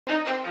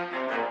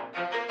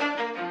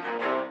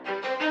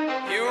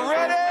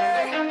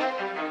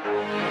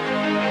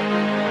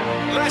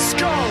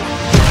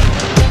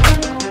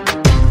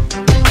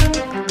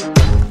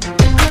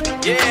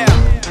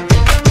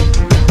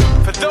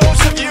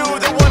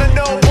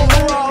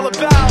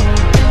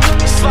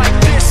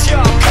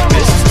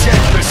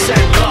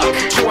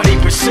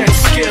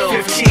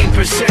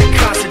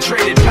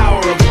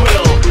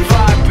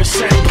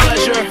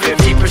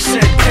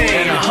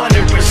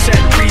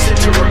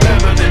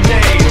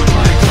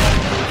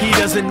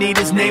doesn't need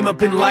his name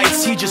up in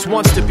lights. He just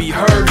wants to be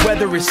heard,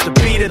 whether it's the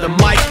beat of the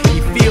mic.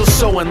 He feels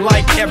so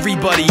unlike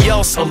everybody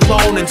else,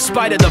 alone, in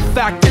spite of the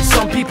fact that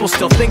some people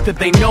still think that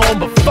they know him.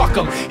 But fuck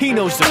him, he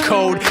knows the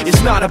code.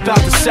 It's not about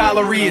the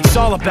salary, it's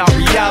all about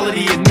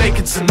reality and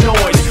making some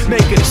noise,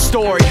 making a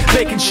story,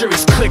 making sure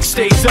his click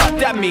stays up.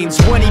 That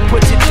means when he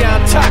puts it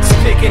down, Tox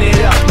picking it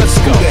up. Let's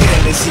go. Who the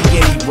hell is he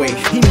anyway?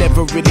 He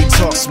never really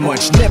talks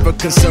much, never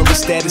concerned with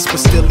status, but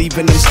still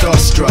even him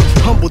starstruck.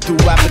 Humble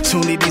through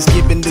opportunities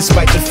given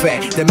despite the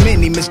fact that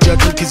many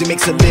misjudge him cause he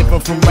makes a living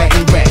from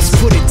writing raps.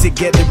 Put it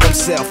together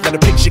himself, now the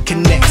picture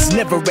connects.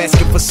 Never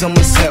asking for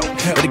someone's help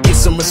or to get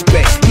some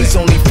respect. He's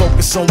only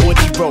focused on what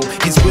he wrote.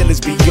 His will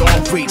is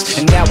beyond reach,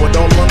 and now it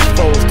all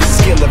unfolds. The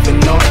skill of an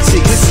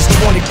artist. This is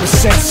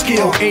 20%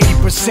 skill,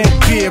 80%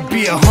 fear.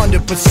 Be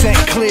 100%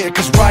 clear,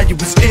 cause Ryu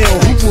was ill.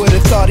 Who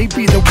would've thought he'd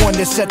be the one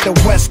that set the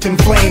West in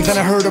flames? And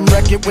I heard him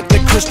wreck it with the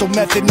crystal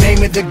method,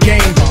 name of the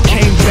game.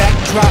 Came back,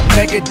 dropped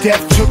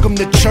Megadeth, took him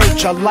to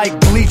church. I like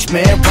Bleach,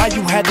 man.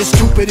 Ryu had the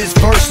stupidest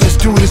verse. This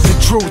dude is the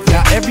truth.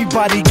 Now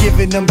everybody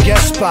giving them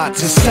guest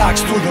spots and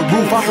stocks through the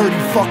roof. I heard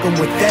he fucking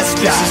with that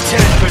stock.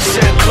 This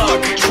is 10%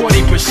 luck,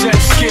 20%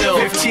 skill,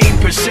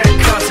 15%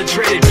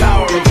 concentrated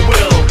power of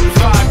will,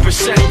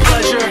 5%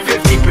 pleasure,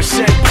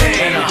 50%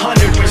 pain, and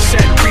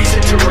 100%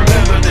 reason to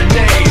remember the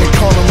name. They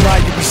call him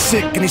Ryu, he's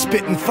sick and he's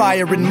spitting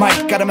fire. And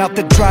Mike got him out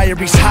the dryer,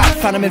 he's hot.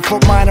 Found him in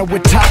Fort Minor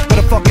with top, but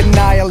a fucking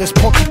nihilist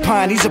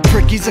porcupine. He's a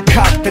prick, he's a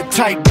cock. The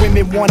type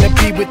women wanna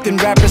be within,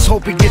 rappers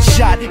hope he gets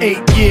shot. 8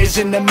 years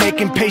in the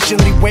making,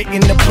 patiently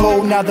waiting to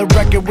blow. Now the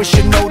record with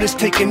your notice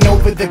taking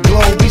over the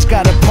globe. He's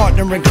got a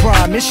partner in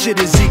crime, his shit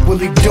is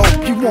equally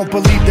dope. You won't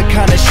believe the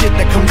kind of shit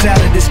that comes out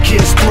of this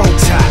kid's throat.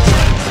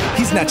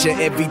 He's not your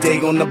everyday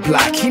on the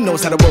block. He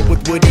knows how to work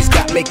with what he's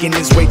got, making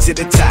his way to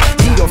the top.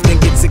 He often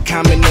gets a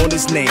comment on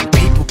his name.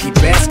 People keep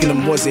asking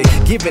him, was it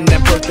given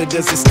that birth or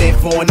does it stand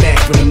for an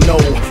acronym? No,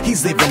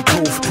 he's living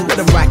proof. Let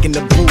him rock in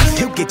the booth.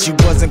 He'll get you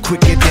buzzing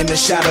quicker than a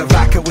shot of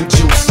vodka with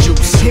juice.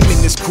 Him and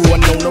his crew are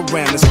known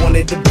around as one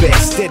of the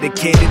best,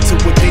 dedicated to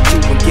what they do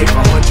and give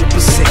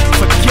 100%.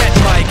 Forget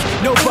Mike,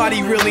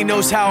 nobody really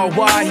knows how or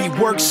why he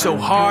works so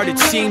hard. It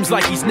seems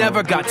like he's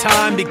never got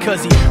time,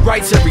 because he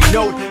writes every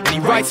note and he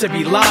writes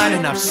every line.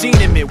 And I've seen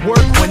him at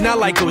work when that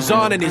light goes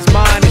on in his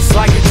mind. It's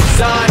like a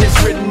design is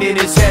written in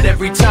his head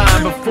every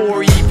time,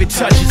 before he even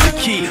touches a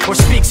key or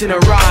speaks in a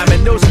rhyme.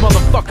 And those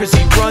motherfuckers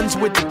he runs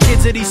with, the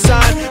kids that he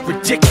signed,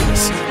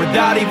 ridiculous,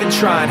 without even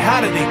trying.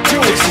 How do they do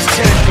it? This is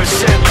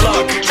 10%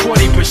 luck,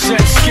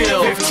 20%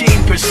 skill,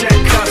 15%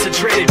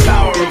 concentrated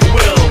power of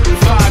will,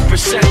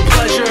 5%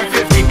 pleasure,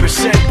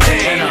 50%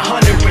 pain, and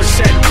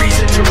 100%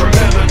 reason to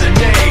remember the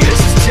name.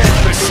 This is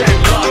 10%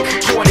 luck,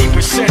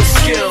 20%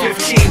 skill,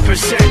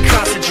 15%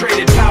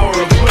 concentrated power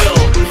of will,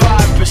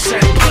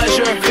 5%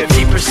 pleasure,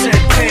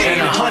 50% pain,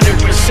 and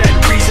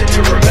 100% reason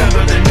to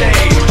remember the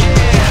name.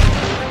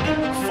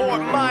 Yeah.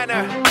 Fort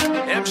Minor,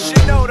 M.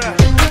 Shinoda,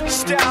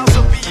 styles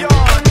of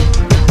beyond.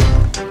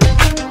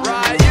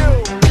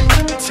 Ryu,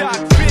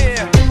 Talk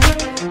Beer,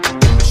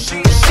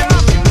 Machine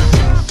Shop.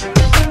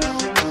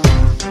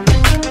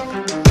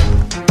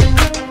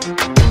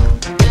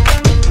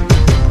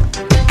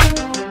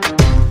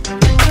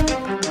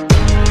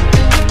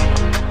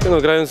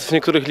 No, grając w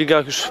niektórych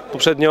ligach już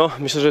poprzednio,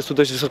 myślę, że jest tu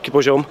dość wysoki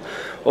poziom.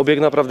 Obieg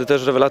naprawdę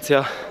też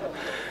rewelacja.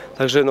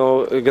 Także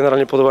no,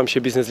 generalnie podoba mi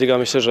się Biznes Liga.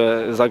 Myślę,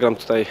 że zagram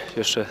tutaj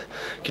jeszcze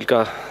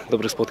kilka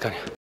dobrych spotkań.